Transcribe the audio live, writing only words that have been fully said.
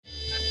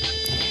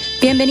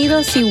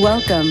Bienvenidos y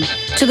welcome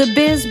to the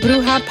Biz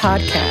Bruja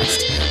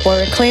podcast,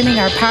 where we're claiming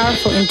our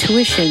powerful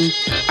intuition,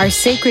 our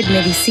sacred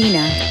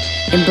medicina,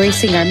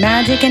 embracing our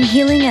magic and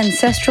healing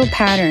ancestral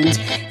patterns,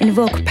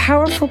 invoke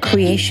powerful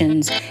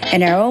creations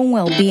in our own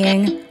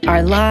well-being,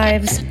 our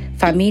lives,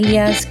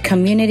 familias,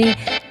 community,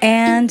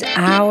 and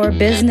our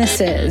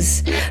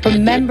businesses.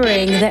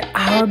 Remembering that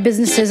our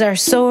businesses are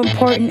so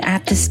important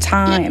at this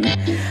time.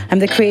 I'm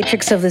the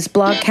creatrix of this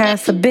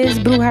blogcast, the Biz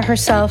Bruja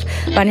herself,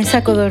 Vanessa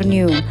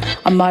Codorniu,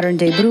 a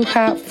modern-day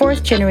bruja,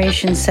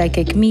 fourth-generation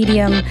psychic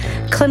medium,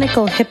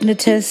 clinical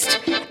hypnotist,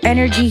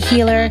 energy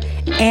healer,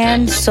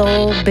 and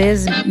soul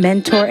biz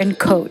mentor and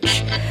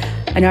coach.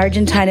 An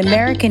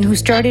Argentine-American who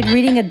started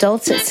reading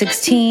adults at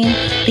 16,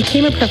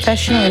 became a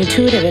professional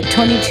intuitive at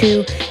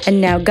 22,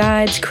 and now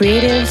guides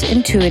creatives,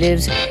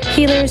 intuitives,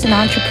 healers, and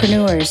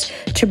entrepreneurs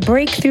to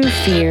break through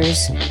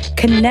fears,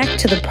 connect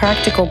to the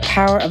practical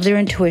power of their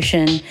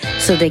intuition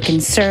so they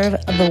can serve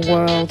the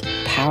world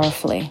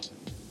powerfully.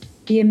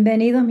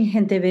 Bienvenido, mi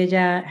gente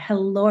bella.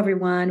 Hello,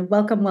 everyone.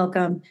 Welcome,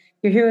 welcome.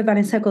 You're here with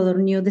Vanessa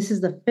Codorniu. This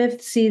is the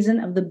 5th season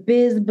of the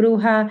Biz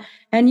Bruja,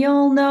 and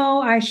you'll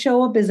know I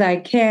show up as I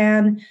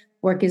can.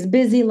 Work is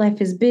busy, life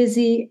is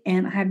busy,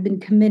 and I've been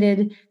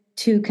committed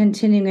to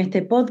continuing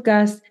este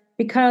podcast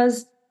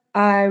because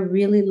I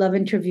really love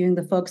interviewing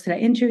the folks that I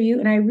interview,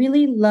 and I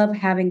really love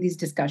having these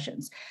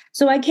discussions.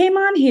 So I came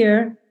on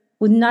here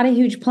with not a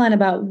huge plan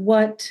about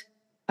what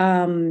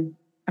I'm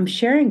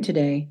sharing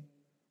today,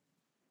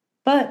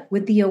 but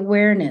with the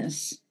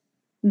awareness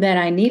that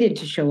I needed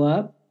to show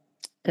up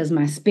because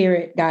my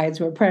spirit guides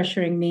were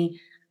pressuring me,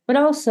 but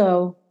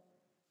also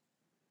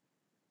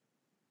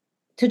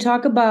to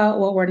talk about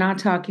what we're not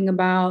talking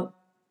about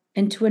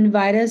and to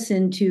invite us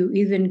into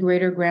even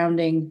greater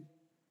grounding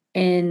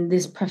in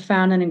this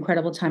profound and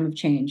incredible time of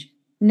change.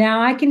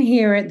 Now I can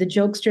hear it. The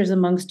jokesters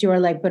amongst you are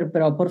like,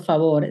 pero por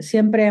favor,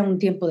 siempre hay un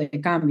tiempo de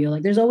cambio.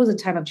 Like there's always a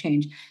time of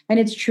change. And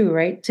it's true,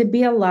 right? To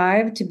be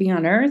alive, to be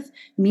on earth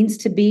means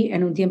to be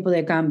en un tiempo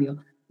de cambio.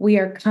 We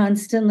are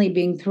constantly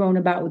being thrown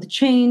about with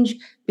change,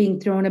 being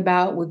thrown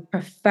about with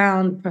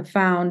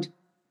profound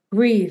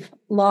grief,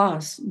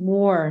 loss,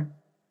 war,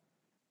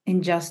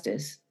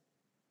 injustice,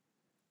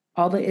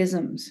 all the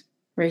isms,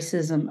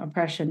 racism,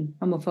 oppression,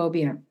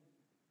 homophobia.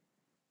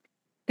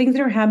 Things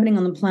that are happening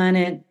on the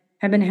planet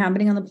have been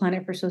happening on the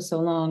planet for so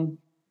long.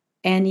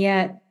 And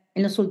yet,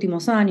 en los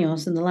últimos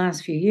años, in the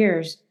last few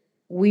years,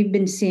 we've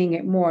been seeing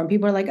it more. And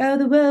people are like, oh,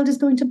 the world is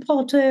going to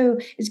Porto.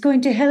 It's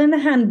going to hell in a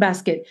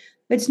handbasket.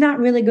 It's not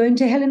really going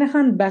to hell in a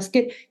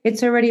handbasket.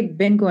 It's already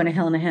been going to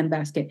hell in a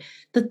handbasket.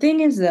 The thing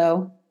is,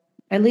 though,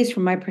 at least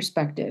from my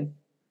perspective,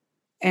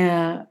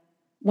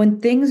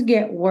 when things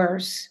get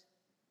worse,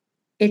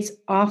 it's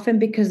often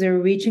because they're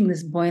reaching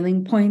this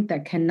boiling point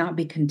that cannot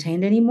be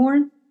contained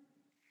anymore.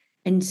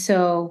 And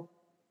so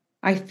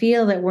I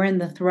feel that we're in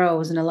the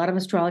throes, and a lot of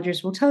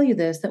astrologers will tell you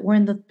this, that we're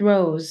in the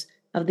throes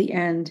of the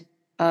end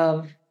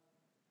of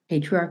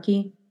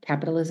patriarchy,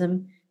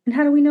 capitalism. And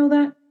how do we know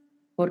that?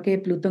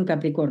 Porque Pluto en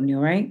Capricornio,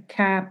 right?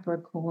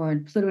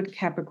 Capricorn, Pluto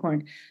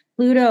Capricorn.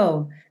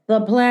 Pluto,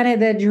 the planet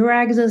that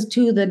drags us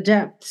to the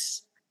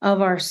depths of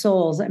our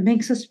souls, that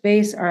makes us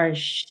face our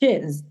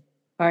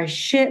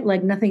shit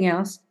like nothing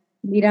else.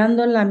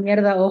 Mirando la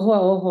mierda ojo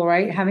a ojo,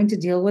 right? Having to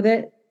deal with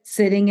it,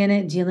 sitting in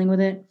it, dealing with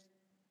it,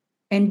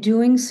 and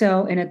doing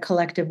so in a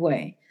collective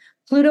way.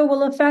 Pluto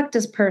will affect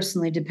us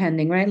personally,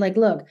 depending, right? Like,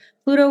 look,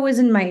 Pluto was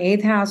in my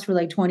 8th house for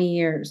like 20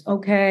 years,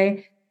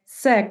 okay?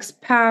 Sex,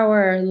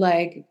 power,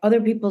 like other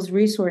people's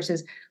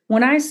resources.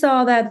 When I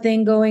saw that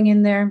thing going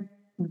in there,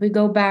 we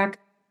go back,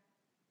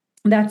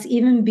 that's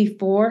even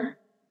before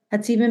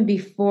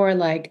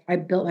like I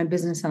built my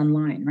business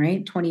online,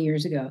 right? 20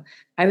 years ago.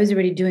 I was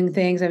already doing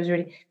things.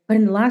 But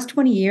in the last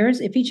 20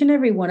 years, if each and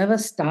every one of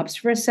us stops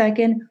for a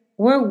second,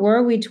 where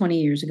were we 20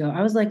 years ago?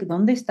 I was like,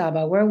 ¿Dónde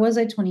estaba? Where was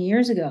I 20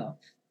 years ago?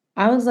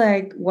 I was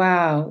like,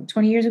 wow,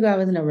 20 years ago, I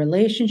was in a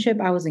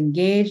relationship. I was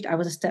engaged. I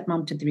was a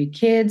stepmom to 3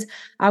 kids.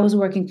 I was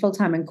working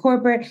full-time in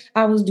corporate.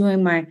 I was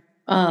doing my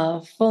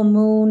full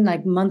moon,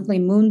 like monthly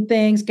moon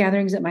things,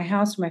 gatherings at my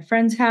house, my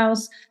friend's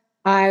house.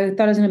 I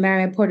thought I was going to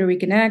marry a Puerto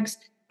Rican ex.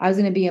 I was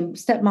going to be a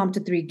stepmom to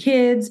 3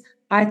 kids.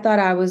 I thought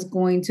I was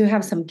going to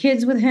have some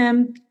kids with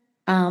him.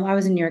 I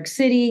was in New York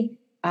City.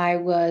 I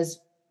was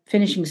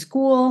finishing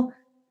school.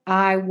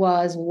 I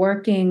was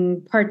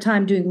working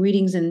part-time doing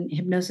readings and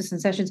hypnosis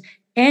and sessions.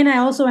 And I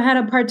also had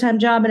a part-time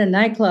job in a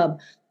nightclub.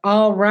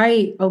 All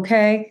right.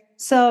 Okay.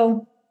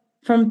 So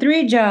from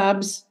 3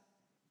 jobs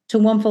to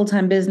 1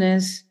 full-time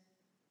business,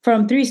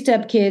 from 3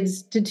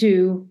 stepkids to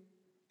 2,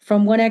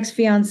 from 1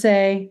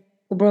 ex-fiance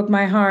who broke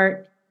my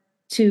heart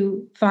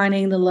to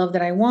finding the love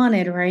that I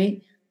wanted,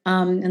 right?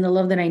 And the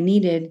love that I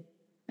needed.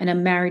 And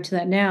I'm married to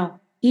that now.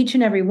 Each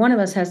and every one of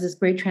us has this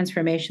great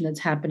transformation that's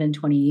happened in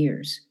 20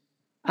 years.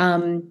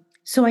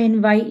 So I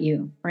invite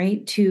you,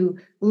 right, to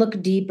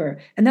look deeper.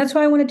 And that's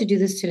why I wanted to do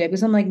this today,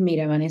 because I'm like,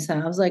 mira, Vanessa.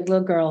 I was like,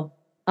 look, girl,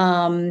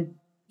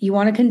 you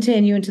want to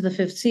continue into the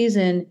 5th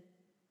season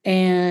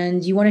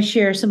and you want to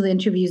share some of the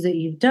interviews that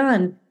you've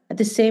done. At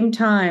the same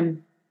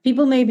time,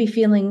 people may be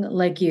feeling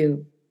like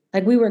you.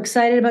 Like we were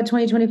excited about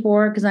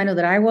 2024 because I know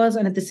that I was.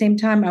 And at the same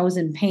time, I was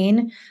in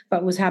pain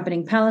about what's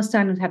happening in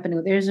Palestine, what's happening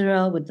with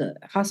Israel, with the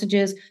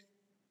hostages,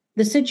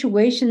 the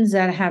situations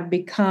that have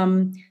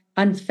become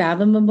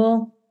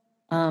unfathomable,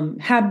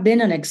 have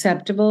been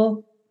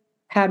unacceptable,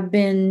 have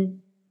been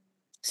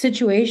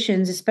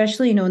situations,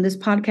 especially, in this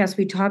podcast,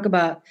 we talk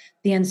about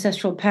the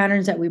ancestral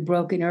patterns that we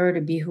broke in order to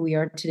be who we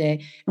are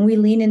today. And we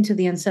lean into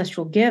the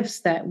ancestral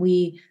gifts that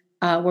we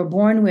were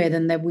born with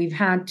and that we've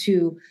had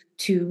to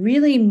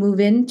really move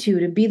into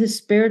to be the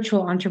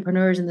spiritual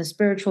entrepreneurs and the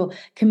spiritual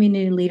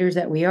community leaders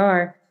that we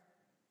are.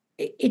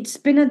 It's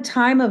been a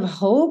time of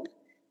hope,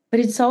 but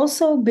it's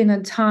also been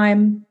a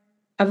time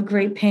of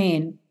great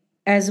pain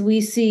as we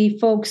see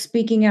folks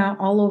speaking out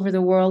all over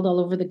the world, all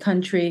over the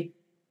country,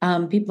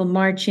 people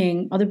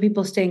marching, other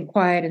people staying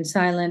quiet and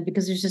silent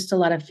because there's just a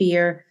lot of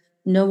fear.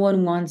 No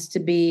one wants to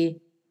be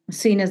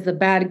seen as the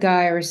bad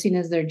guy or seen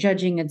as they're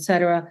judging,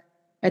 etc.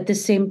 At the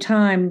same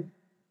time,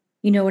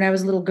 when I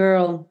was a little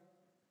girl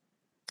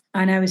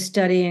and I was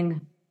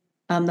studying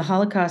the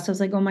Holocaust, I was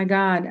like, oh my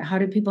God, how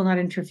did people not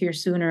interfere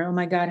sooner? Oh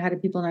my God, how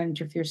did people not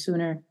interfere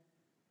sooner?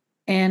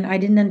 And I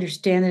didn't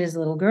understand it as a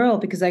little girl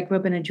because I grew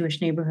up in a Jewish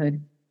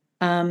neighborhood.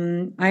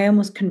 I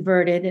almost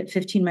converted at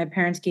 15. My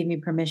parents gave me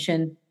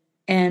permission.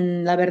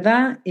 And la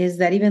verdad is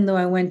that even though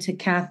I went to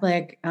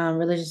Catholic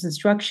religious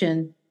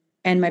instruction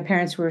and my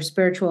parents were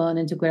spiritual and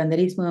into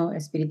curanderismo,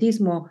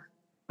 espiritismo,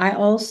 I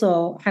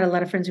also had a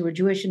lot of friends who were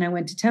Jewish, and I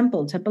went to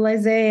Temple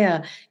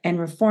Isaiah and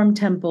Reform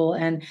Temple,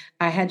 and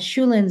I had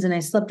shulins, and I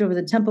slept over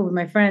the temple with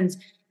my friends.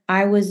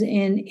 I was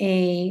in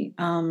a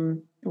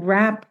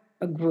rap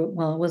group.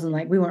 Well, it wasn't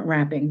like we weren't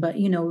rapping, but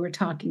we were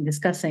talking,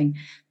 discussing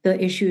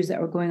the issues that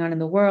were going on in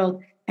the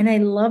world, and I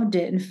loved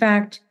it. In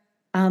fact,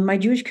 my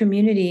Jewish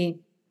community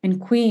in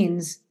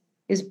Queens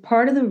is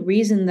part of the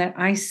reason that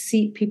I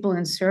seat people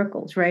in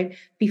circles. Right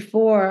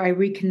before I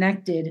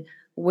reconnected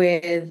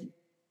with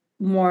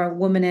more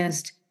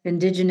womanist,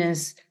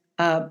 indigenous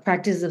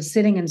practices of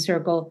sitting in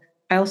circle,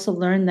 I also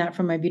learned that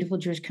from my beautiful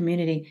Jewish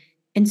community.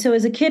 And so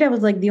as a kid, I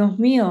was like, Dios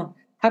mío,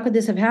 how could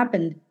this have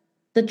happened?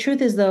 The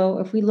truth is, though,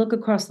 if we look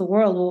across the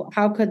world, well,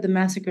 how could the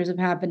massacres have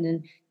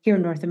happened here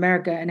in North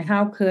America? And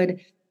how could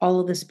all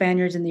of the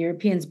Spaniards and the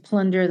Europeans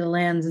plunder the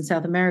lands in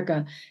South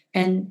America?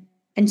 And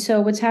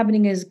so what's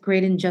happening is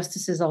great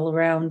injustices all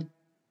around.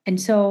 And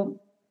so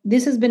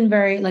this has been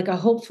very like a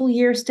hopeful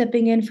year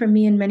stepping in for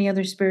me and many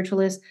other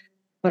spiritualists,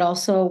 but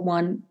also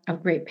one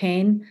of great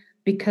pain,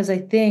 because I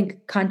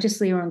think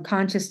consciously or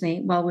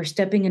unconsciously, while we're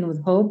stepping in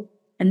with hope,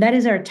 and that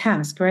is our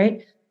task,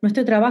 right?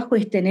 Nuestro trabajo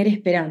es tener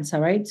esperanza,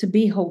 right? To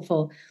be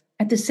hopeful.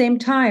 At the same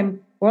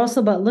time, we're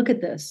also about look at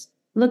this,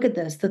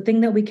 the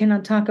thing that we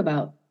cannot talk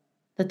about,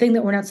 the thing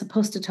that we're not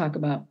supposed to talk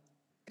about.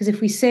 Because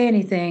if we say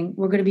anything,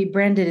 we're going to be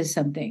branded as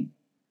something.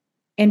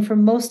 And for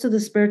most of the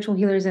spiritual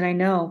healers that I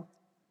know,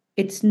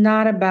 it's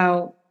not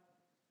about,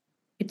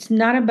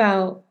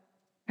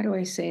 how do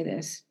I say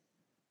this?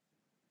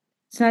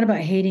 It's not about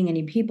hating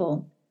any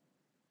people.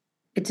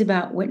 It's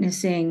about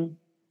witnessing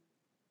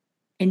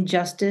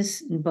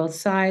injustice in both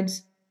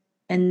sides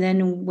and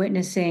then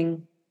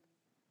witnessing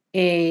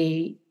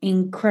a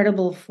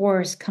incredible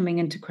force coming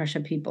in to crush a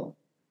people.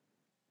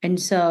 And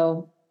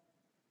so,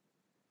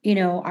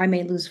 I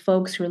may lose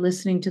folks who are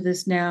listening to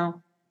this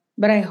now,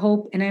 but I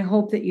hope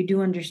that you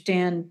do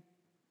understand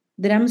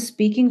that I'm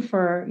speaking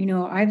for,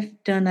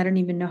 I've done, I don't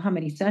even know how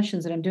many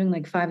sessions, and I'm doing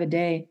like 5 a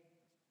day.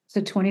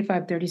 So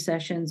 25, 30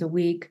 sessions a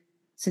week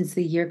since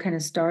the year kind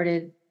of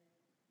started.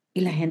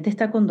 Y la gente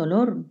está con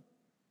dolor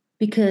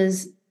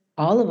because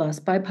all of us,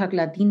 BIPOC,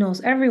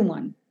 Latinos,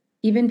 everyone,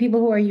 even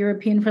people who are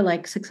European for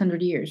like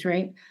 600 years,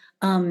 right?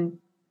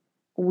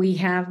 We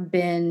have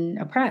been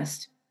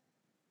oppressed.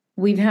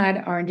 We've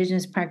had our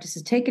indigenous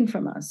practices taken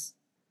from us.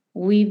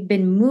 We've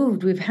been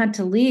moved. We've had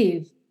to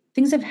leave.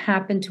 Things have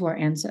happened to our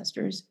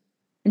ancestors.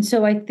 And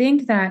so I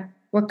think that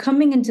we're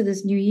coming into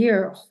this new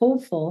year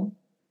hopeful.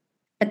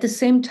 At the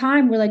same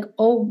time, we're like,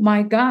 oh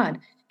my God.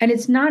 And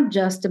it's not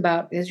just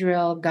about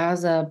Israel,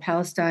 Gaza,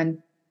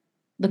 Palestine,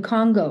 the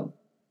Congo,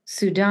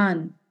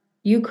 Sudan,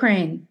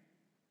 Ukraine,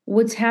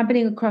 what's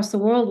happening across the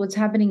world, what's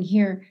happening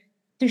here.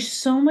 There's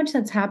so much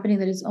that's happening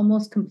that is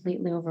almost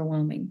completely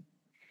overwhelming.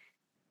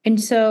 And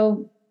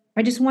so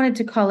I just wanted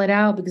to call it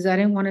out because I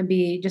didn't want to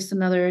be just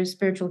another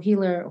spiritual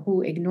healer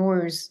who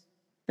ignores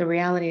the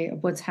reality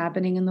of what's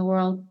happening in the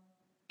world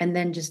and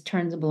then just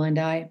turns a blind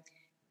eye.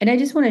 And I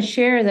just want to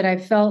share that I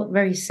felt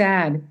very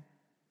sad.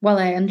 While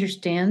I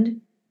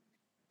understand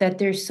that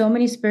there's so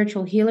many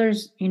spiritual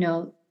healers,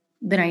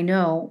 that I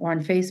know or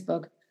on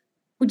Facebook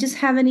who just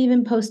haven't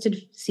even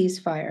posted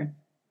ceasefire.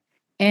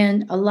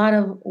 And a lot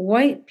of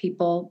white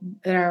people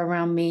that are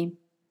around me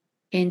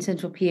in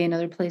Central PA and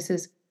other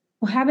places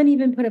who haven't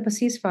even put up a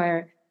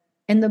ceasefire.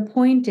 And the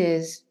point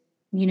is,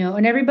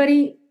 and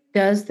everybody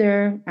does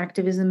their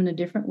activism in a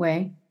different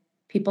way.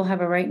 People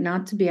have a right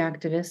not to be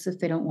activists if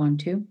they don't want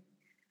to.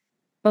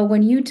 But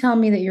when you tell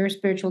me that you're a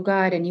spiritual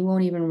guide and you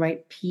won't even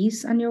write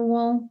peace on your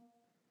wall,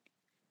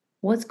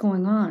 what's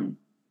going on?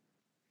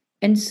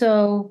 And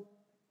so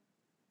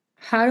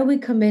How do we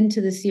come into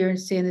this year and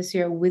stay in this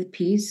year with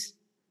peace,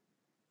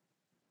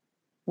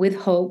 with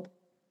hope,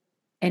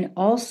 and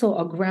also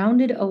a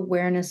grounded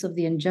awareness of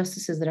the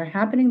injustices that are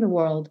happening in the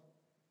world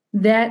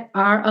that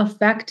are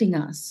affecting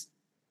us?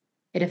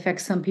 It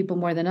affects some people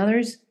more than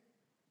others.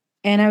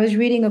 And I was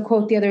reading a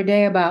quote the other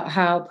day about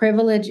how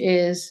privilege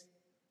is,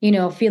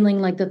 feeling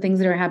like the things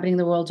that are happening in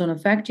the world don't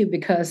affect you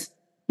because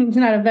it's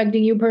not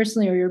affecting you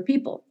personally or your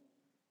people.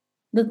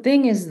 The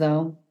thing is,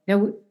 though,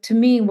 to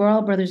me, we're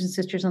all brothers and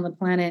sisters on the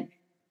planet.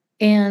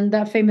 And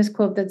that famous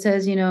quote that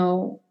says,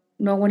 no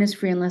one is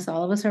free unless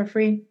all of us are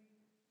free.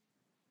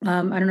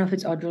 I don't know if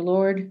it's Audre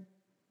Lorde,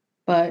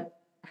 but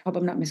I hope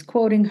I'm not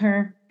misquoting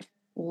her.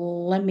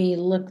 Let me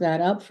look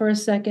that up for a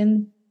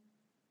second.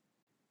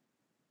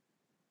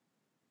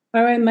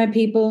 All right, my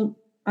people,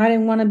 I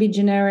didn't want to be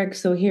generic,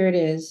 so here it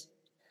is.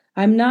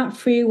 I'm not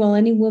free while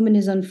any woman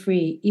is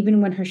unfree,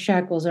 even when her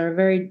shackles are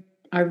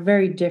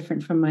very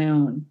different from my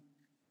own.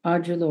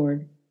 Audre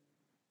Lorde.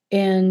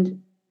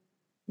 And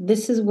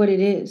this is what it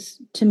is.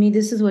 To me,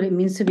 this is what it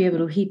means to be a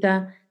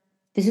brujita.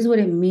 This is what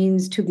it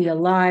means to be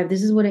alive.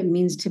 This is what it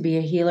means to be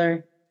a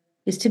healer,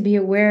 is to be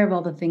aware of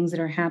all the things that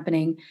are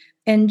happening.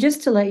 And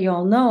just to let you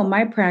all know,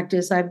 my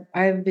practice,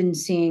 I've been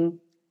seeing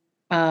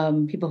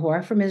people who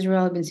are from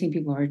Israel. I've been seeing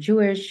people who are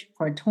Jewish,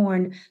 who are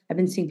torn. I've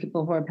been seeing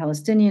people who are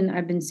Palestinian.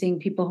 I've been seeing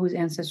people whose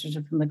ancestors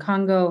are from the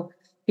Congo,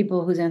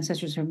 people whose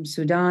ancestors are from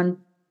Sudan.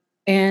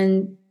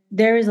 And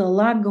there is a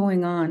lot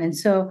going on. And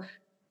so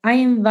I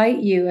invite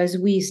you as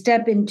we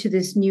step into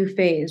this new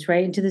phase,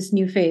 right? Into this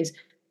new phase.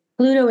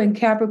 Pluto and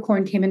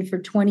Capricorn came in for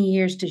 20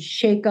 years to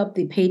shake up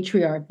the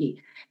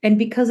patriarchy. And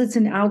because it's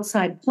an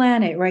outside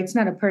planet, right? It's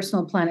not a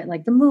personal planet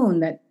like the moon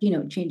that,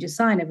 changes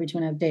sign every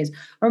 2.5 days,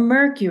 or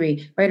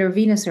Mercury, right? Or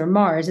Venus or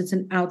Mars. It's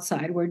an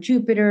outside, where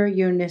Jupiter,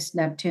 Uranus,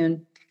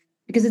 Neptune,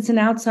 because it's an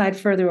outside,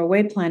 further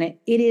away planet,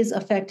 it is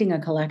affecting a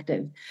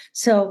collective.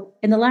 So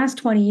in the last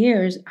 20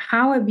 years,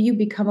 how have you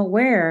become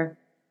aware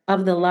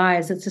of the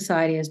lies that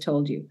society has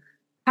told you?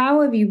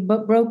 How have you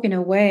broken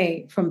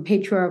away from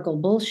patriarchal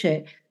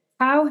bullshit?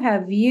 How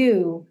have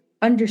you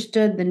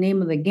understood the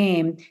name of the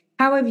game?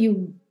 How have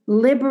you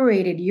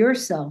liberated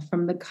yourself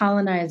from the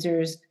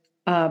colonizers'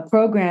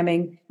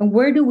 programming? And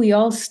where do we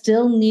all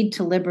still need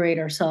to liberate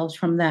ourselves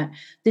from that?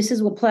 This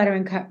is what Pluto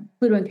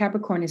and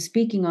Capricorn is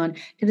speaking on,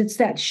 because it's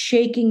that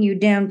shaking you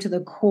down to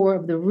the core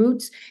of the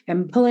roots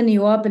and pulling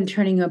you up and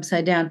turning you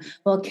upside down.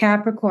 Well,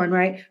 Capricorn,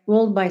 right,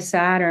 ruled by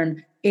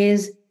Saturn,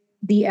 is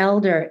the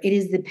elder. It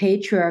is the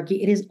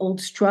patriarchy. It is old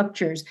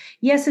structures.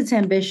 Yes, it's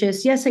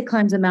ambitious. Yes, it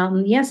climbs a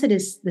mountain. Yes, it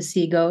is the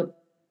sea goat.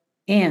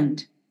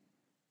 And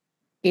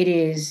it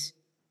is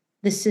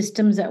the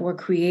systems that were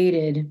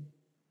created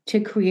to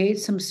create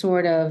some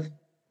sort of,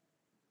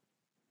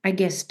 I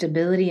guess,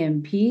 stability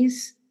and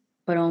peace,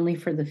 but only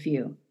for the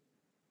few.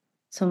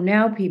 So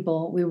now,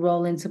 people, we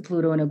roll into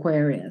Pluto and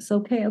Aquarius.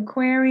 Okay,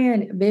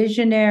 Aquarian,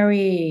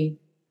 visionary,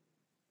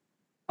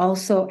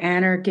 also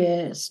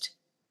anarchist,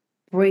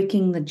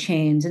 breaking the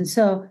chains. And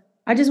so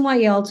I just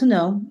want y'all to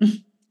know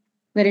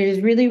that it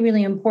is really,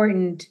 really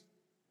important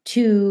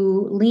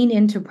to lean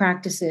into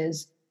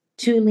practices,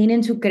 to lean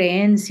into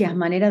creencias,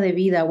 manera de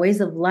vida, ways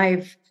of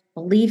life,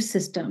 belief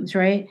systems,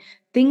 right?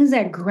 Things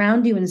that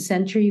ground you and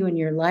center you in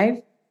your life.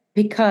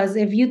 Because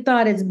if you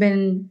thought it's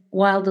been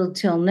wild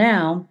until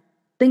now,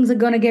 things are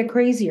going to get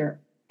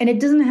crazier. And it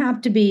doesn't have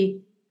to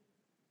be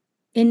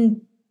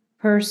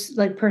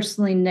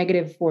personally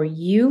negative for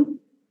you.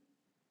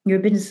 Your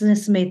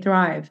business may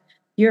thrive.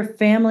 Your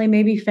family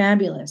may be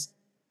fabulous.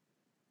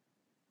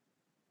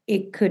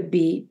 It could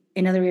be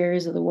in other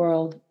areas of the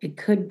world. It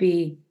could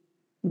be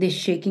this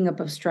shaking up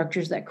of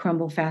structures that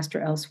crumble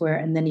faster elsewhere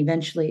and then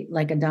eventually,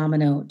 like a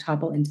domino,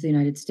 topple into the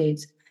United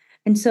States.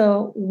 And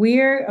so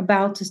we're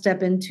about to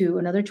step into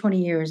another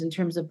 20 years in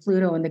terms of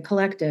Pluto and the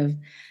collective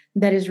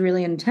that is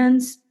really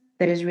intense,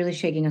 that is really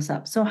shaking us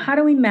up. So how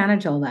do we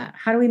manage all that?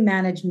 How do we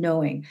manage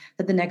knowing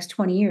that the next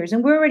 20 years,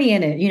 and we're already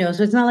in it,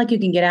 so it's not like you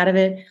can get out of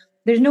it.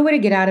 There's no way to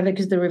get out of it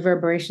because the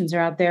reverberations are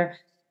out there.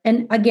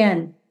 And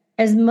again,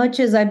 as much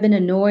as I've been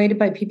annoyed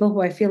by people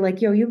who I feel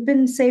like, you've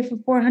been safe for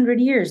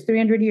 400 years,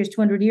 300 years,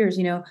 200 years,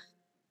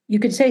 you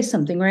could say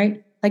something,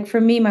 right? Like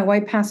for me, my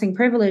white passing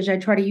privilege, I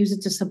try to use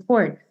it to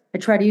support. I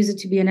try to use it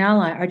to be an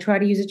ally. I try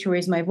to use it to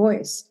raise my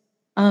voice.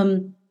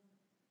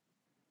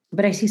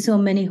 But I see so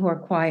many who are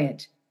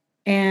quiet,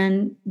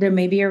 and there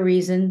may be a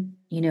reason,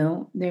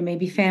 there may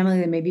be family,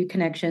 there may be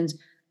connections,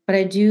 but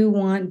I do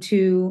want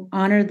to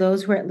honor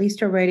those who at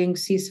least are writing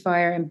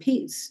ceasefire and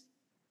peace.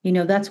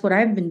 That's what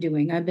I've been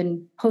doing. I've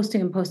been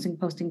posting and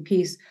posting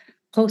peace,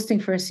 posting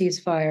for a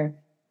ceasefire.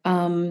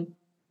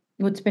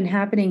 What's been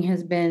happening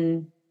has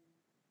been,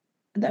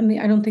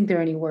 I don't think there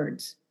are any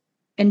words.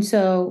 And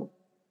so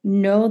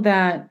know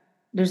that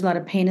there's a lot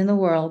of pain in the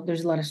world.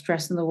 There's a lot of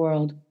stress in the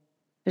world.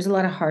 There's a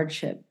lot of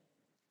hardship.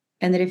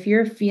 And that if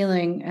you're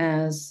feeling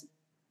as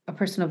a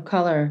person of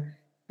color,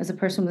 as a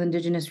person with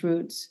indigenous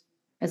roots,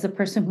 as a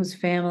person whose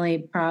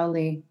family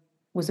probably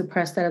was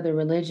oppressed out of their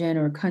religion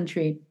or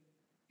country,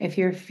 if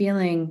you're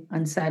feeling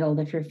unsettled,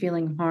 if you're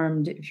feeling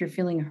harmed, if you're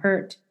feeling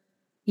hurt,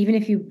 even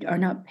if you are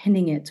not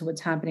pinning it to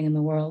what's happening in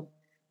the world.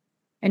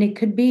 And it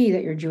could be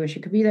that you're Jewish,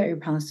 it could be that you're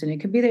Palestinian,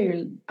 it could be that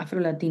you're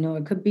Afro-Latino,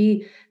 it could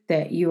be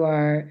that you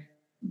are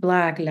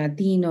Black,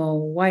 Latino,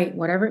 white,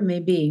 whatever it may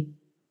be.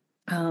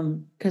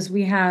 Because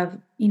we have,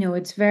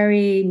 it's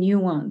very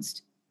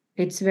nuanced,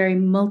 it's very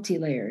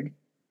multi-layered.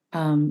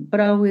 But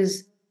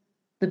always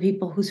the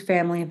people whose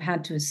family have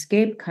had to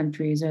escape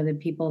countries are the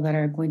people that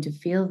are going to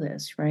feel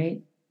this,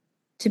 right?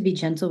 To be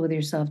gentle with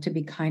yourself, to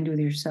be kind with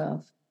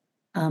yourself.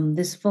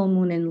 This full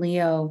moon in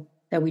Leo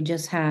that we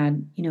just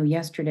had,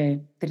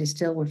 yesterday, that is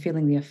still, we're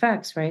feeling the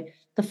effects, right?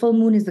 The full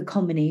moon is the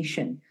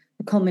culmination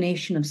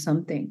of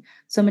something.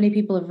 So many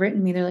people have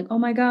written me, they're like, oh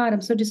my God,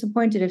 I'm so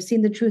disappointed. I've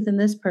seen the truth in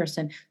this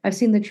person. I've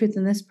seen the truth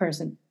in this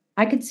person.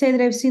 I could say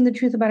that I've seen the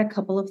truth about a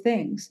couple of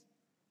things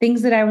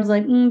that I was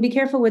like, be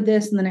careful with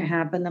this. And then it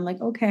happened. I'm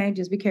like, okay,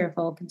 just be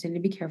careful, continue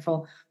to be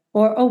careful.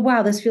 Or, oh,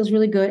 wow, this feels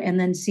really good. And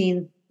then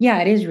seeing, yeah,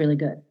 it is really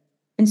good.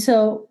 And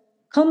so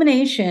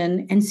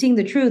culmination and seeing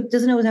the truth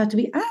doesn't always have to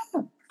be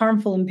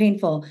harmful and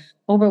painful,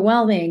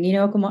 overwhelming,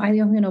 como, ay,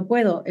 Dios mío, no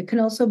puedo. It can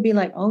also be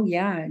like, oh,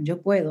 yeah, yo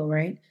puedo,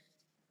 right?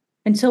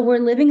 And so we're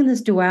living in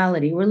this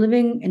duality. We're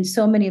living in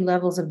so many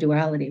levels of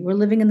duality. We're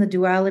living in the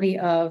duality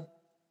of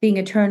being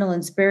eternal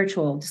and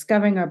spiritual,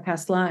 discovering our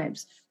past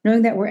lives,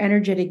 knowing that we're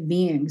energetic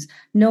beings,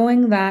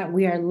 knowing that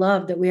we are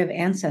loved, that we have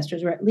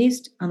ancestors, or at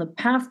least on the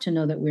path to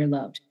know that we're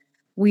loved.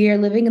 We are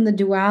living in the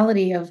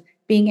duality of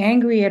being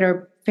angry at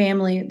our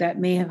family that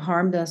may have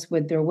harmed us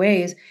with their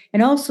ways,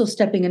 and also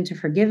stepping into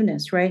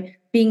forgiveness, right?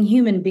 Being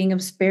human, being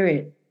of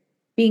spirit,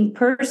 being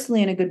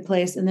personally in a good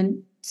place, and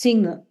then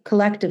seeing the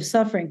collective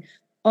suffering.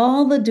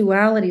 All the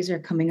dualities are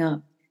coming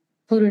up.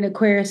 Pluto in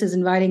Aquarius is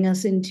inviting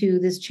us into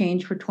this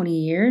change for 20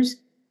 years.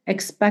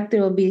 Expect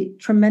there will be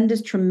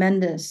tremendous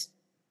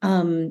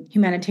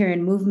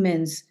humanitarian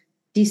movements,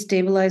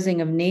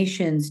 destabilizing of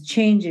nations,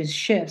 changes,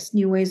 shifts,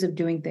 new ways of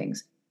doing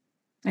things.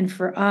 And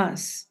for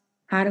us,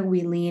 how do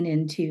we lean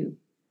into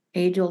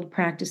age-old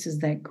practices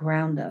that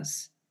ground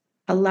us,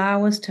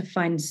 allow us to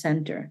find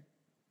center?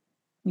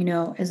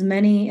 As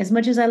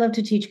much as I love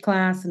to teach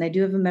class, and I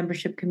do have a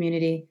membership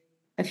community,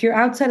 if you're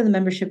outside of the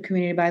membership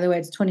community, by the way,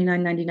 it's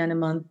 $29.99 a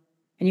month,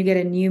 and you get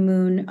a new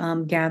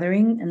moon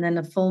gathering and then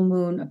a full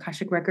moon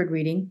Akashic record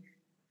reading.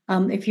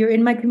 If you're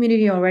in my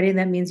community already,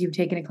 that means you've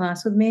taken a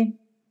class with me.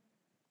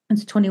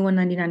 It's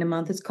 $21.99 a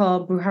month. It's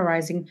called Bruja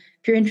Rising.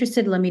 If you're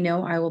interested, let me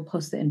know. I will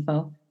post the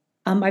info.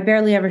 I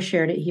barely ever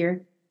shared it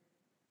here.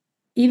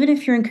 Even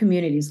if you're in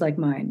communities like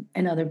mine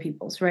and other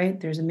people's, right?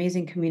 There's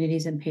amazing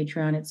communities and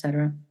Patreon,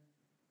 etc.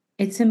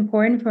 It's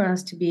important for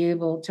us to be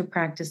able to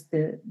practice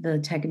the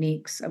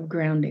techniques of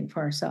grounding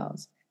for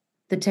ourselves,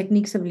 the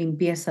techniques of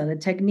limpieza, the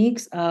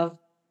techniques of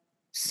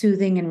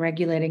soothing and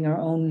regulating our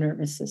own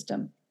nervous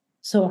system.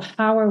 So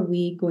how are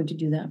we going to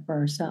do that for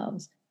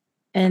ourselves?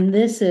 And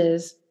this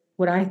is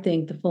what I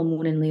think the full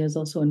moon in Leo is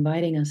also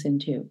inviting us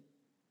into,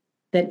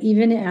 that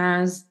even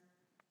as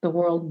the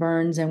world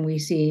burns and we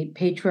see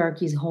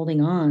patriarchies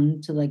holding on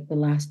to like the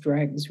last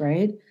dregs,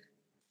 right?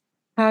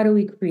 How do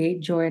we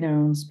create joy in our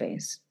own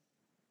space?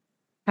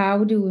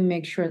 How do we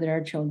make sure that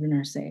our children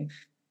are safe?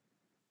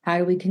 How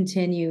do we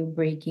continue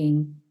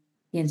breaking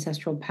the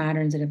ancestral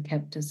patterns that have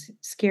kept us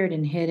scared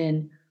and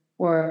hidden,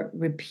 or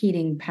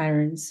repeating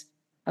patterns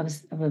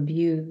of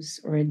abuse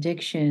or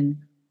addiction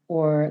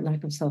or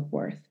lack of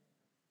self-worth?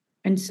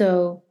 And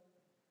so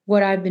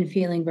what I've been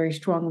feeling very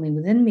strongly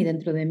within me,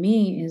 dentro de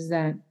mí, is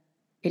that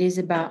it is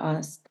about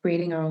us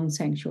creating our own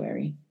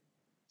sanctuary.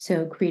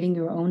 So creating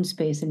your own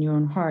space in your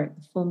own heart.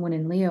 The full moon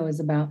in Leo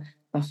is about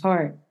the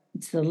heart.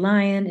 It's the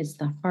lion, it's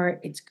the heart,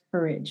 it's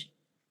courage.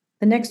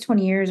 The next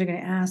 20 years are going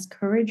to ask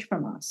courage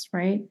from us,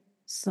 right?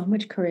 So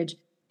much courage.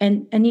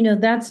 And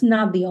that's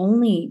not the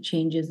only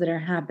changes that are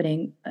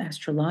happening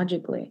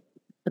astrologically,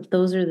 but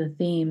those are the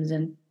themes.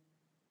 And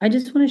I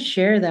just want to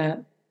share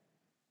that.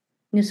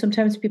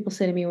 Sometimes people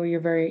say to me, well,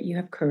 you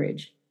have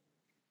courage.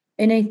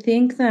 And I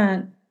think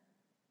I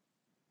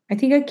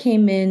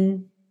came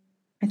in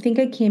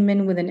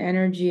with an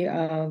energy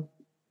of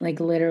like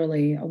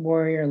literally a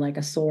warrior, like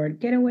a sword,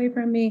 get away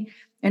from me.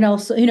 And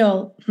also,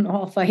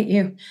 I'll fight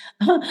you,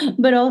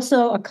 but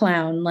also a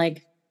clown.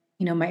 Like,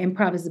 my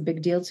improv is a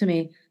big deal to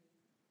me,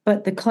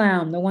 but the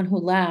clown, the one who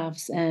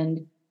laughs,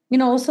 and,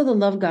 also the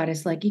love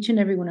goddess, like each and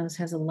every one of us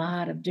has a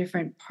lot of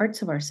different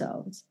parts of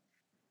ourselves.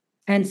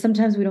 And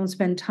sometimes we don't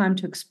spend time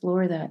to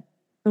explore that,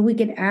 but we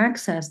can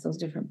access those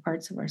different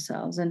parts of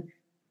ourselves. And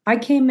I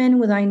came in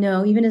with, I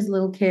know, even as a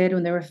little kid,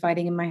 when they were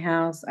fighting in my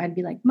house, I'd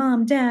be like,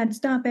 Mom, Dad,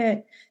 stop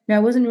it. I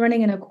wasn't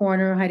running in a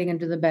corner, hiding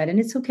under the bed. And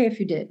it's okay if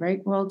you did,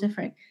 right? We're all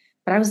different.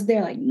 But I was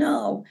there like,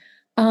 no,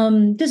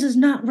 this is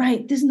not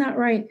right. This is not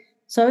right.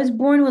 So I was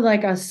born with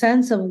like a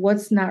sense of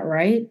what's not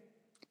right.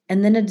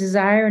 And then a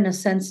desire and a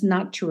sense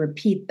not to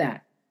repeat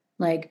that.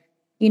 Like,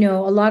 a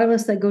lot of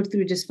us that go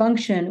through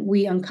dysfunction,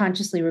 we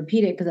unconsciously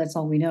repeat it because that's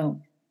all we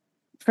know.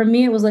 For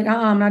me, it was like,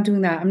 I'm not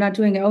doing that. I'm not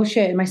doing it. Oh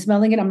shit, am I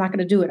smelling it? I'm not going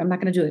to do it. I'm not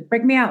going to do it.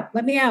 Break me out.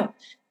 Let me out.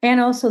 And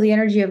also the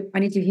energy of, I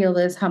need to heal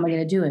this. How am I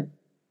going to do it?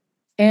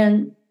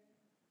 And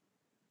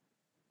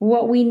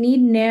what we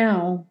need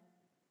now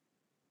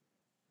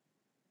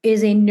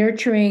is a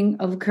nurturing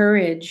of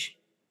courage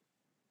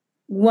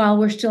while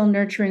we're still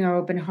nurturing our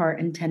open heart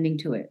and tending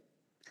to it.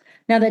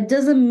 Now, that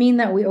doesn't mean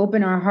that we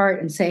open our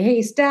heart and say,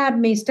 hey, stab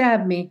me,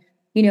 stab me.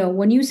 You know,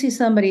 when you see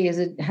somebody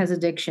has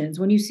addictions,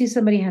 when you see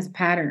somebody has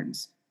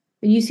patterns,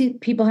 when you see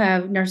people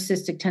have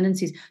narcissistic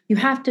tendencies, you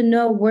have to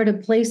know where to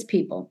place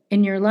people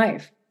in your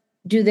life.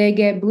 Do they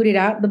get booted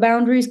out the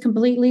boundaries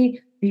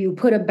completely? Do you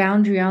put a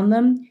boundary on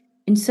them?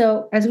 And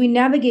so as we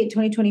navigate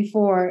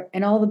 2024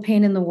 and all the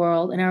pain in the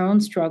world and our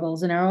own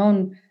struggles and our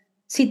own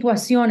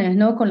situaciones,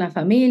 no, con la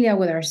familia,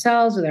 with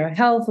ourselves, with our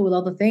health, with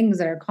all the things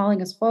that are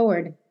calling us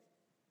forward,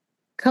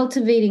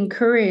 cultivating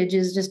courage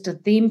is just a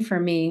theme for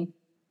me.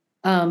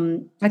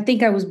 I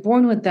think I was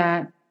born with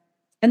that.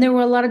 And there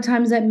were a lot of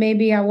times that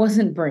maybe I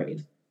wasn't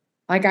brave.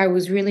 Like I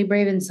was really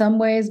brave in some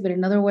ways, but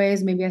in other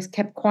ways, maybe I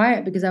kept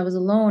quiet because I was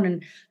alone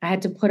and I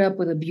had to put up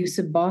with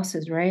abusive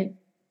bosses, right?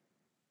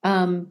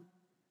 Um,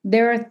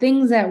 there are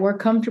things that we're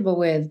comfortable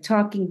with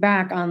talking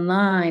back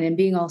online and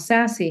being all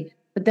sassy,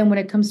 but then when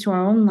it comes to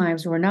our own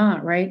lives, we're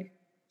not, right?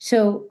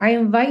 So I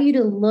invite you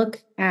to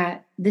look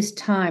at this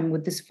time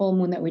with this full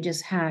moon that we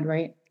just had,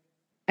 right?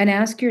 And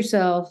ask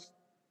yourself,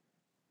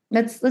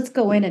 let's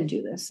go in and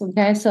do this.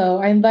 Okay. So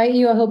I invite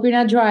you, I hope you're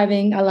not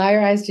driving. Allow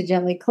your eyes to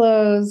gently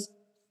close.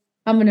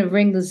 I'm gonna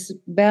ring this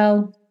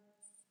bell,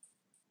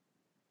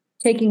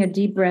 taking a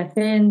deep breath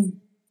in.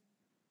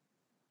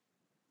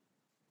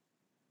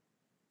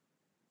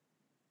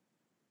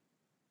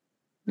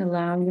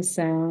 Allowing the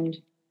sound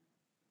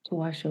to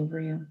wash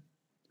over you.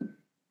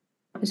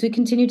 As we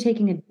continue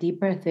taking a deep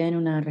breath in,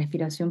 una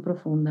respiración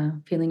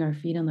profunda, feeling our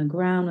feet on the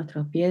ground,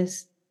 nuestros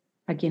pies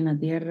aquí en la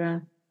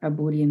tierra, our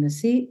booty in the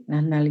seat,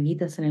 las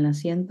nalguitas en el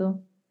asiento.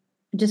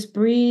 Just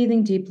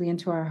breathing deeply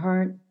into our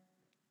heart,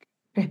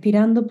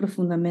 respirando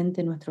profundamente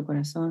en nuestro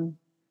corazón,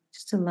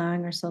 just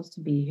allowing ourselves to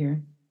be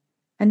here.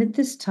 And at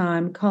this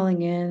time,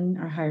 calling in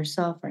our higher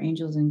self, our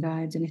angels and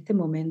guides, en este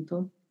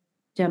momento,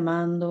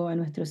 llamando a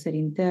nuestro ser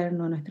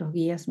interno, a nuestros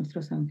guías,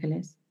 nuestros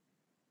ángeles,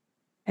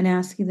 and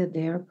asking that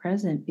they are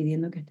present,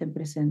 pidiendo que estén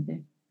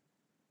presentes.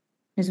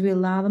 As we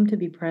allow them to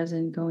be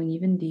present, going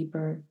even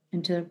deeper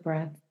into the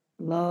breath,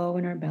 low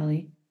in our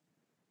belly.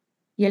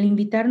 Y al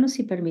invitarnos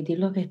y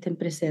permitirlos que estén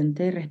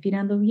presentes,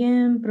 respirando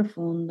bien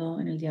profundo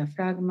en el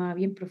diafragma,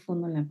 bien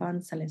profundo en la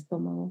panza, el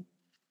estómago.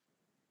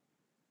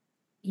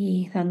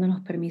 Y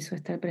dándonos permiso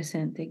de estar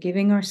presente,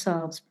 giving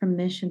ourselves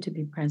permission to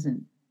be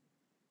present.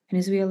 And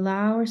as we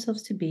allow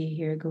ourselves to be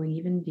here, going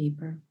even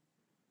deeper,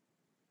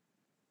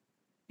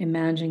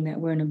 imagining that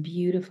we're in a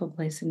beautiful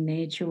place in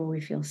nature where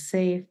we feel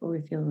safe, where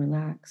we feel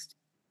relaxed,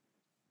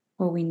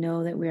 where we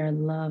know that we are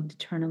loved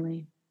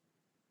eternally.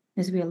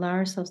 As we allow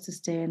ourselves to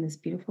stay in this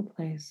beautiful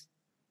place,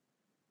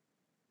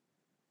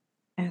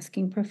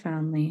 asking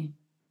profoundly,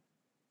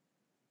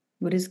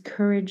 what does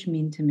courage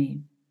mean to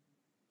me?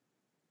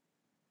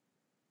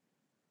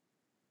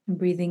 And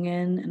breathing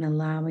in and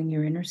allowing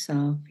your inner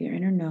self, your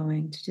inner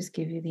knowing, to just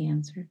give you the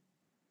answer.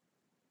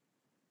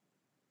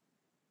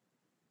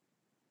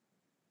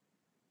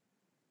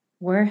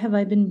 Where have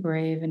I been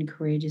brave and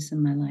courageous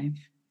in my life?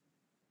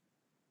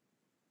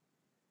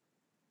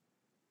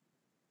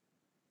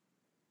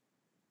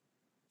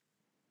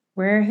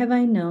 Where have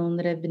I known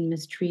that I've been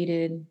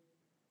mistreated,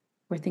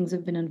 where things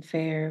have been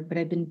unfair, but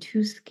I've been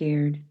too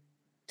scared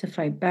to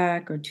fight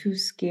back or too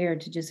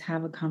scared to just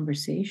have a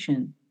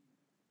conversation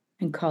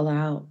and call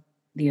out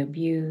the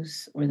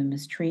abuse or the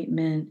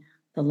mistreatment,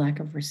 the lack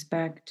of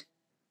respect?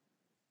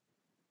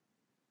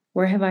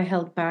 Where have I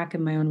held back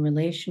in my own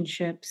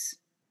relationships,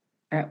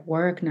 at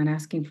work, not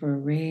asking for a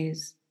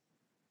raise?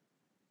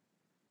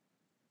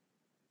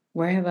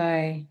 Where have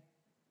I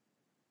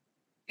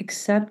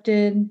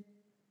accepted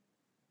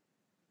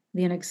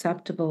the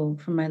unacceptable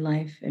from my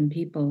life and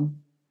people,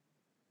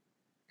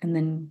 and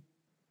then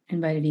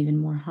invited even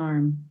more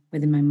harm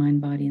within my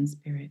mind, body, and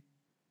spirit?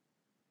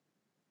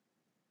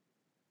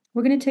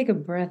 We're going to take a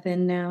breath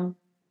in now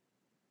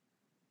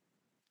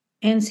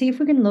and see if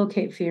we can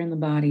locate fear in the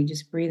body,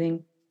 just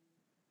breathing.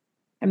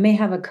 It may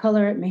have a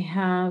color, it may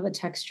have a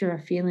texture, a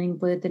feeling,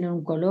 puede tener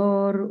un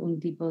color, un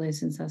tipo de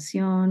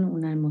sensación,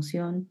 una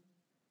emoción.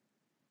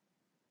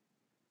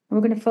 We're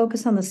going to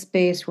focus on the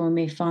space where we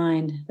may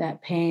find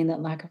that pain,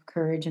 that lack of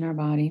courage in our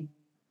body.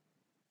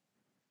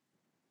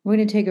 We're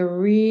going to take a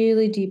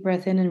really deep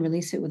breath in and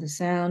release it with a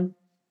sound.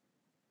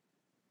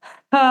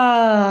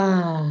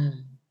 Ah.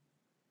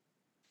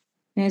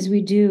 As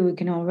we do, we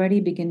can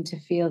already begin to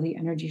feel the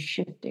energy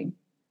shifting,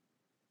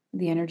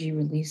 the energy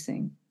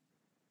releasing.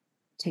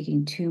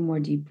 Taking 2 more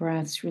deep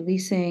breaths,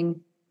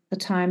 releasing the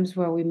times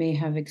where we may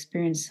have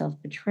experienced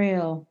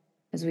self-betrayal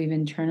as we've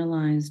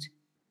internalized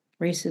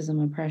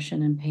racism,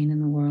 oppression, and pain in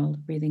the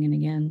world. Breathing in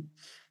again.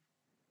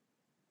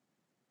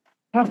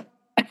 Oh.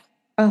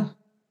 Oh.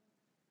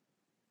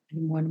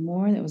 And one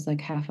more, that was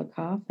like half a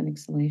cough, an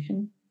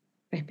exhalation.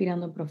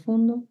 Respirando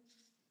profundo.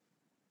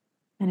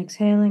 And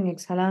exhaling,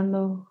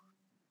 exhalando.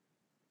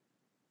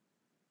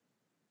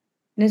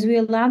 And as we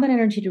allow that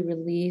energy to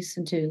release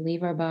and to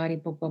leave our body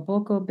poco a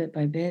poco, bit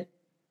by bit,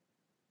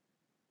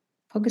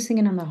 Focusing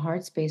in on the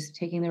heart space,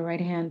 taking the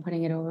right hand,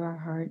 putting it over our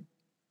heart,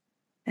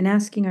 and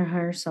asking our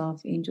higher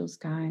self, angels,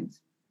 guides,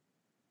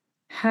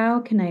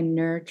 how can I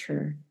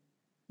nurture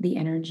the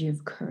energy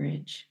of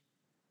courage?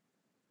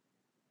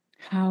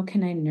 How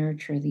can I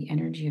nurture the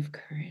energy of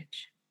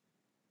courage?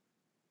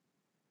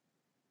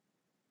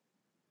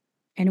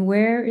 And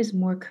where is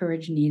more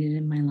courage needed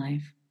in my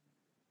life?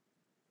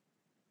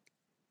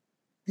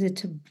 Is it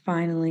to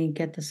finally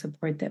get the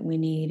support that we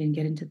need and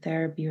get into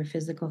therapy or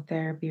physical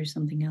therapy or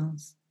something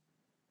else?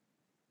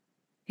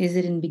 Is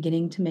it in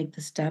beginning to make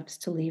the steps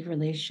to leave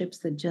relationships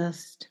that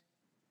just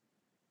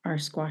are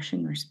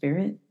squashing our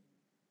spirit?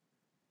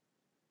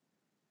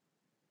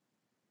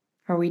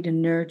 Are we to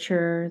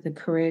nurture the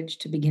courage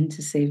to begin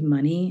to save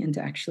money and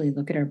to actually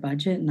look at our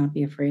budget and not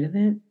be afraid of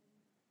it?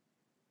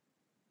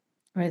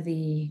 Or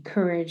the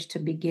courage to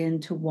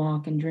begin to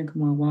walk and drink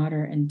more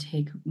water and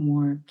take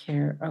more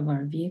care of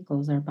our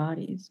vehicles, our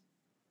bodies?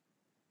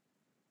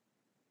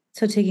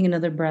 So, taking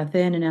another breath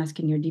in and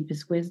asking your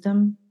deepest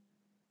wisdom,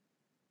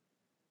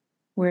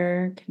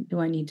 do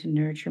I need to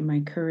nurture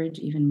my courage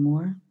even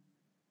more?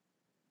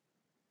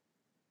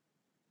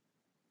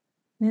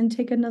 Then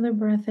take another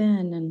breath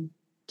in. And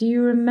do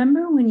you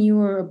remember when you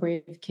were a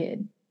brave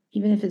kid,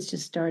 even if it's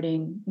just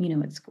starting,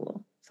 at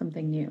school,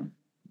 something new?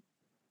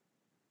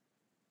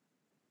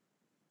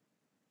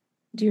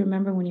 Do you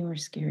remember when you were a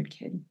scared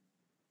kid?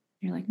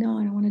 You're like, no,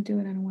 I don't want to do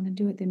it. I don't want to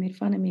do it. They made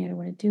fun of me. I don't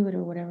want to do it,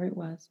 or whatever it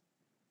was.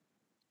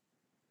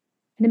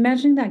 And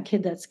imagining that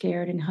kid that's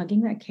scared and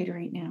hugging that kid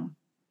right now.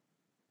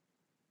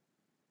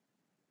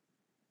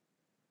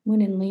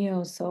 Moon in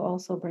Leo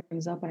also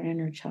brings up our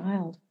inner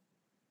child,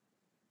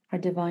 our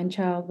divine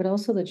child, but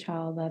also the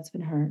child that's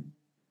been hurt.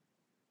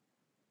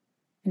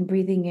 And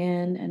breathing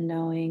in and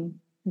knowing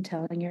and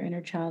telling your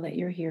inner child that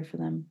you're here for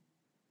them.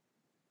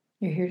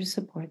 You're here to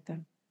support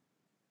them.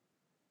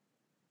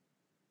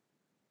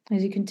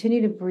 As you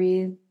continue to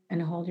breathe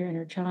and hold your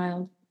inner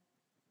child,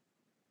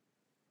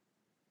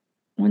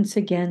 once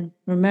again,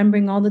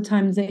 remembering all the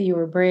times that you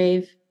were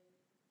brave,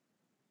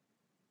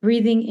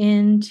 breathing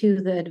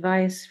into the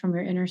advice from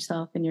your inner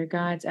self and your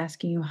guides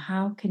asking you,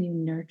 how can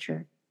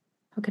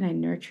I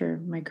nurture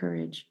my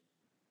courage?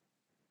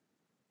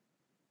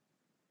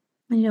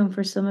 And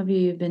for some of you,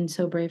 you've been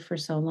so brave for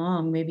so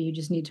long, maybe you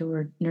just need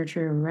to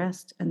nurture a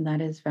rest, and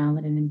that is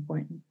valid and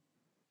important.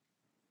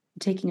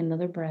 Taking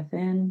another breath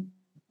in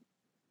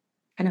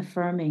and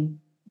affirming,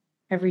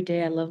 every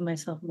day I love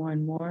myself more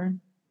and more.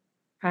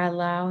 I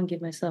allow and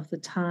give myself the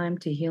time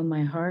to heal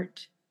my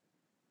heart.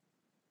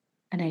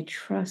 And I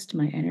trust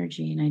my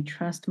energy and I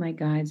trust my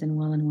guides and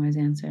well and wise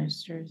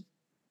ancestors.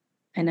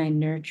 And I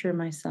nurture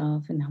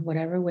myself in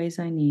whatever ways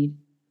I need.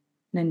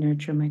 And I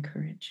nurture my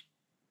courage.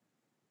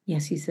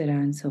 Yes, he said,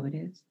 and so it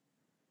is.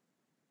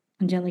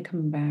 And gently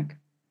coming back.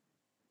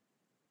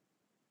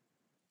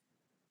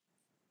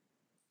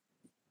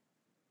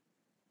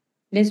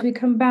 And as we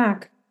come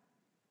back,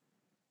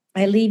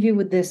 I leave you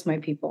with this, my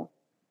people.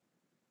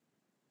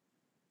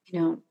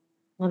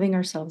 Loving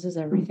ourselves is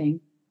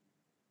everything.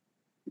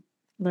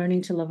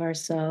 Learning to love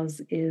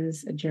ourselves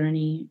is a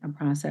journey, a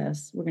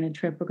process. We're going to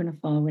trip, we're going to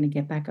fall, we're going to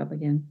get back up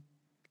again.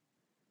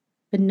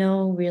 But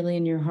know really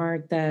in your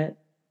heart that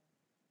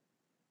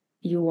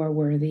you are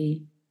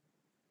worthy,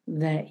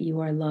 that you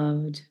are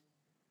loved,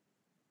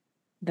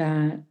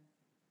 that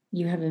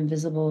you have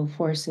invisible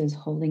forces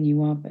holding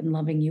you up and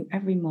loving you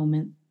every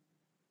moment.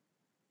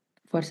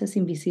 Fuerzas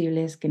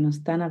invisibles que nos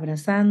están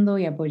abrazando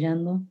y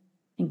apoyando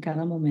en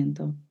cada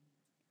momento.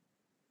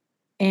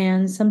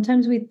 And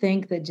sometimes we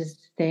think that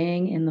just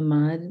staying in the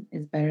mud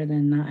is better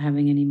than not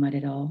having any mud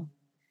at all.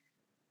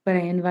 But I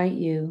invite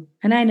you,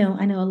 and I know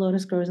a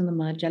lotus grows in the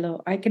mud,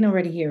 Jello, I can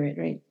already hear it,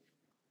 right?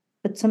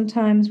 But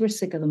sometimes we're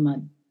sick of the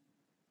mud.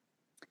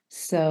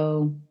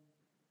 So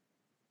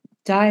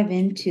dive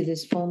into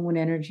this full moon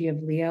energy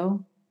of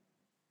Leo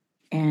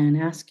and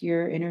ask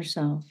your inner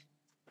self,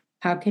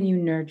 how can you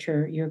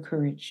nurture your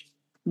courage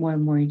more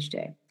and more each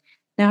day?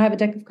 Now I have a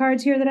deck of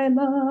cards here that I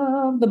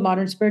love, the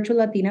Modern Spiritual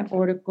Latina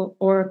Oracle.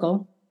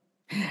 Oracle.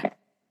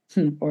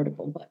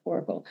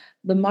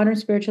 The Modern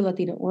Spiritual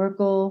Latina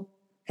Oracle,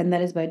 and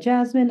that is by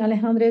Jasmine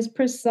Alejandrez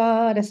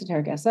Prasad,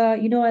 Esoteric Asa.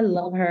 I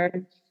love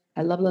her.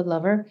 I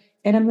love her.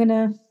 And I'm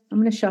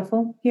gonna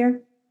shuffle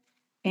here.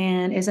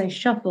 And as I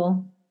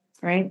shuffle,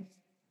 right,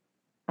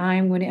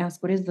 I'm going to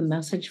ask, what is the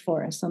message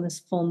for us on this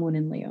full moon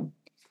in Leo?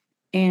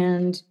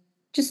 And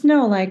just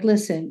know,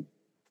 listen,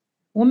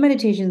 one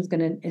meditation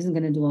isn't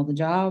gonna do all the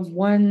job.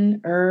 One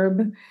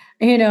herb,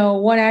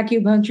 one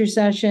acupuncture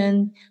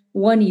session,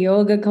 one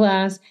yoga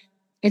class.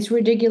 It's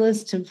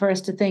ridiculous for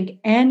us to think,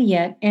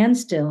 and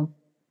still,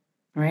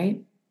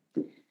 right?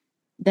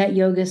 That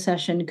yoga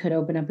session could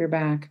open up your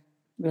back,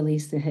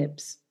 release the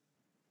hips.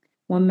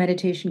 One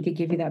meditation could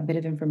give you that bit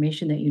of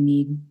information that you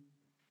need.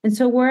 And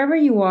so wherever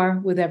you are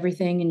with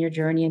everything in your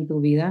journey in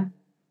tu vida,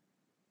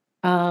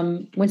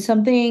 when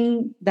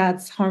something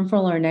that's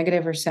harmful or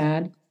negative or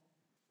sad,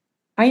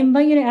 I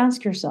invite you to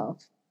ask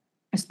yourself,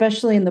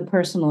 especially in the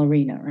personal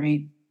arena,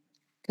 right?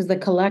 Because the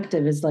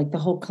collective is like the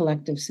whole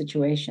collective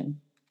situation.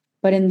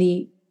 But in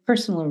the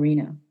personal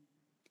arena,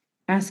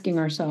 asking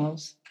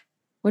ourselves,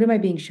 what am I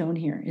being shown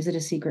here? Is it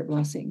a secret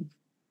blessing?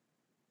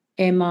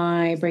 Am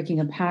I breaking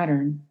a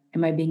pattern?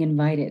 Am I being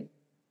invited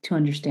to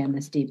understand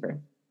this deeper?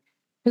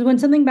 Because when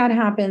something bad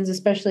happens,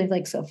 especially if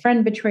like a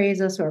friend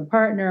betrays us or a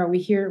partner, or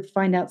we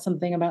find out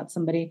something about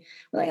somebody,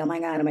 we're like, oh my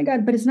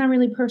God, but it's not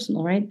really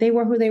personal, right? They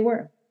were who they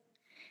were.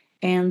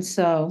 And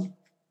so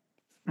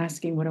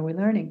asking, what are we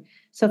learning?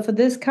 So for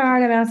this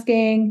card, I'm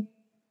asking,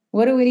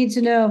 what do we need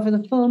to know for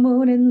the full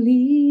moon in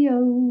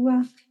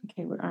Leo?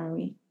 Okay, where are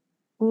we?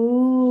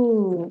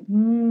 Ooh,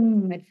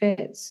 it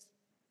fits.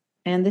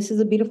 And this is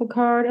a beautiful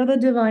card of the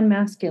Divine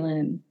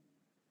Masculine.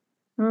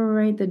 All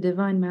right, the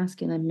Divine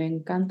Masculine. Me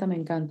encanta, me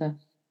encanta.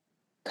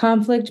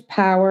 Conflict,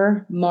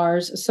 power,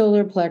 Mars,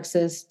 solar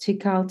plexus,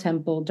 Tikal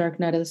temple,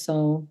 dark night of the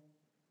soul,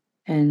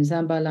 and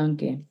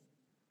Zambalanque.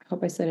 I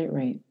hope I said it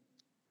right.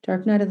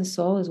 Dark night of the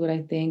soul is what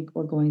I think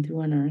we're going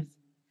through on Earth.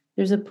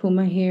 There's a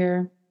puma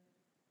here.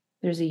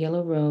 There's a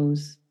yellow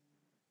rose.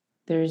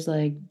 There's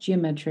like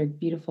geometric,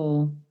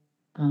 beautiful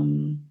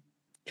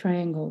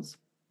triangles.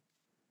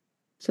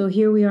 So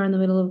here we are in the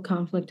middle of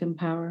conflict and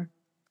power.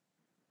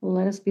 Well,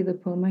 let us be the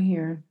puma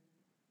here.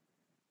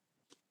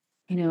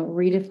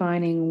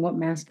 Redefining what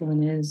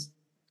masculine is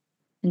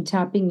and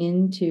tapping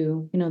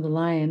into, the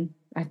lion.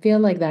 I feel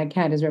like that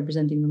cat is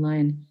representing the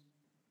lion.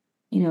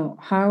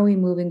 How are we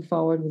moving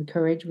forward with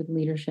courage, with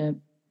leadership?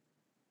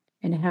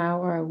 And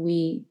how are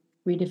we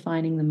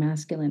redefining the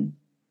masculine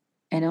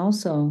and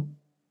also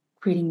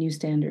creating new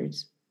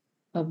standards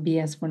of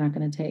BS we're not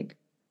going to take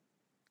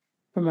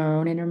from our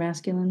own inner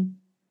masculine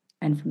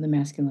and from the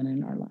masculine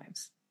in our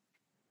lives?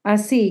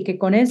 Así que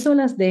con eso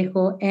las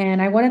dejo.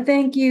 And I want to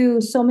thank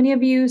you. So many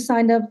of you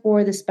signed up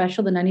for the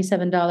special, the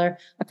 $97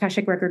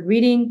 Akashic Record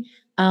reading.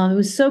 It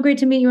was so great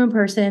to meet you in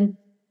person.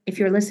 If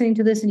you're listening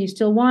to this and you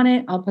still want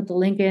it, I'll put the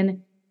link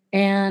in.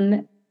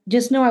 And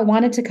just know I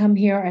wanted to come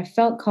here. I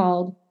felt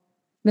called.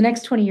 The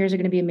next 20 years are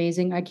going to be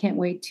amazing. I can't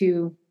wait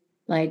to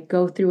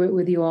go through it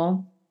with you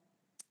all.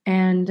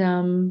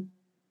 And,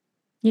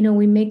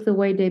 we make the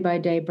way day by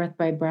day, breath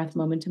by breath,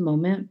 moment to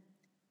moment.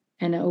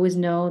 And I always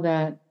know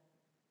that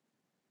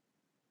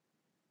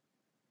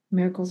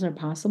miracles are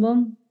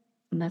possible,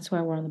 and that's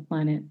why we're on the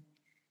planet.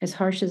 As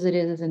harsh as it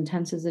is, as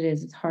intense as it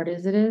is, as hard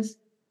as it is,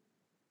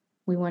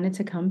 we wanted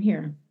to come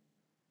here.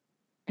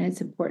 And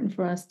it's important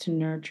for us to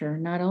nurture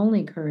not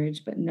only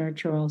courage, but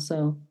nurture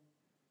also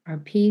our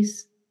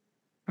peace,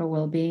 our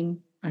well-being,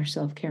 our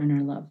self-care, and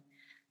our love.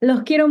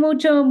 Los quiero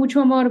mucho,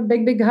 mucho amor,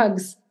 big, big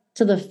hugs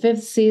to the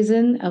 5th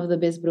season of the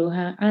Biz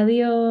Bruja.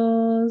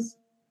 Adios.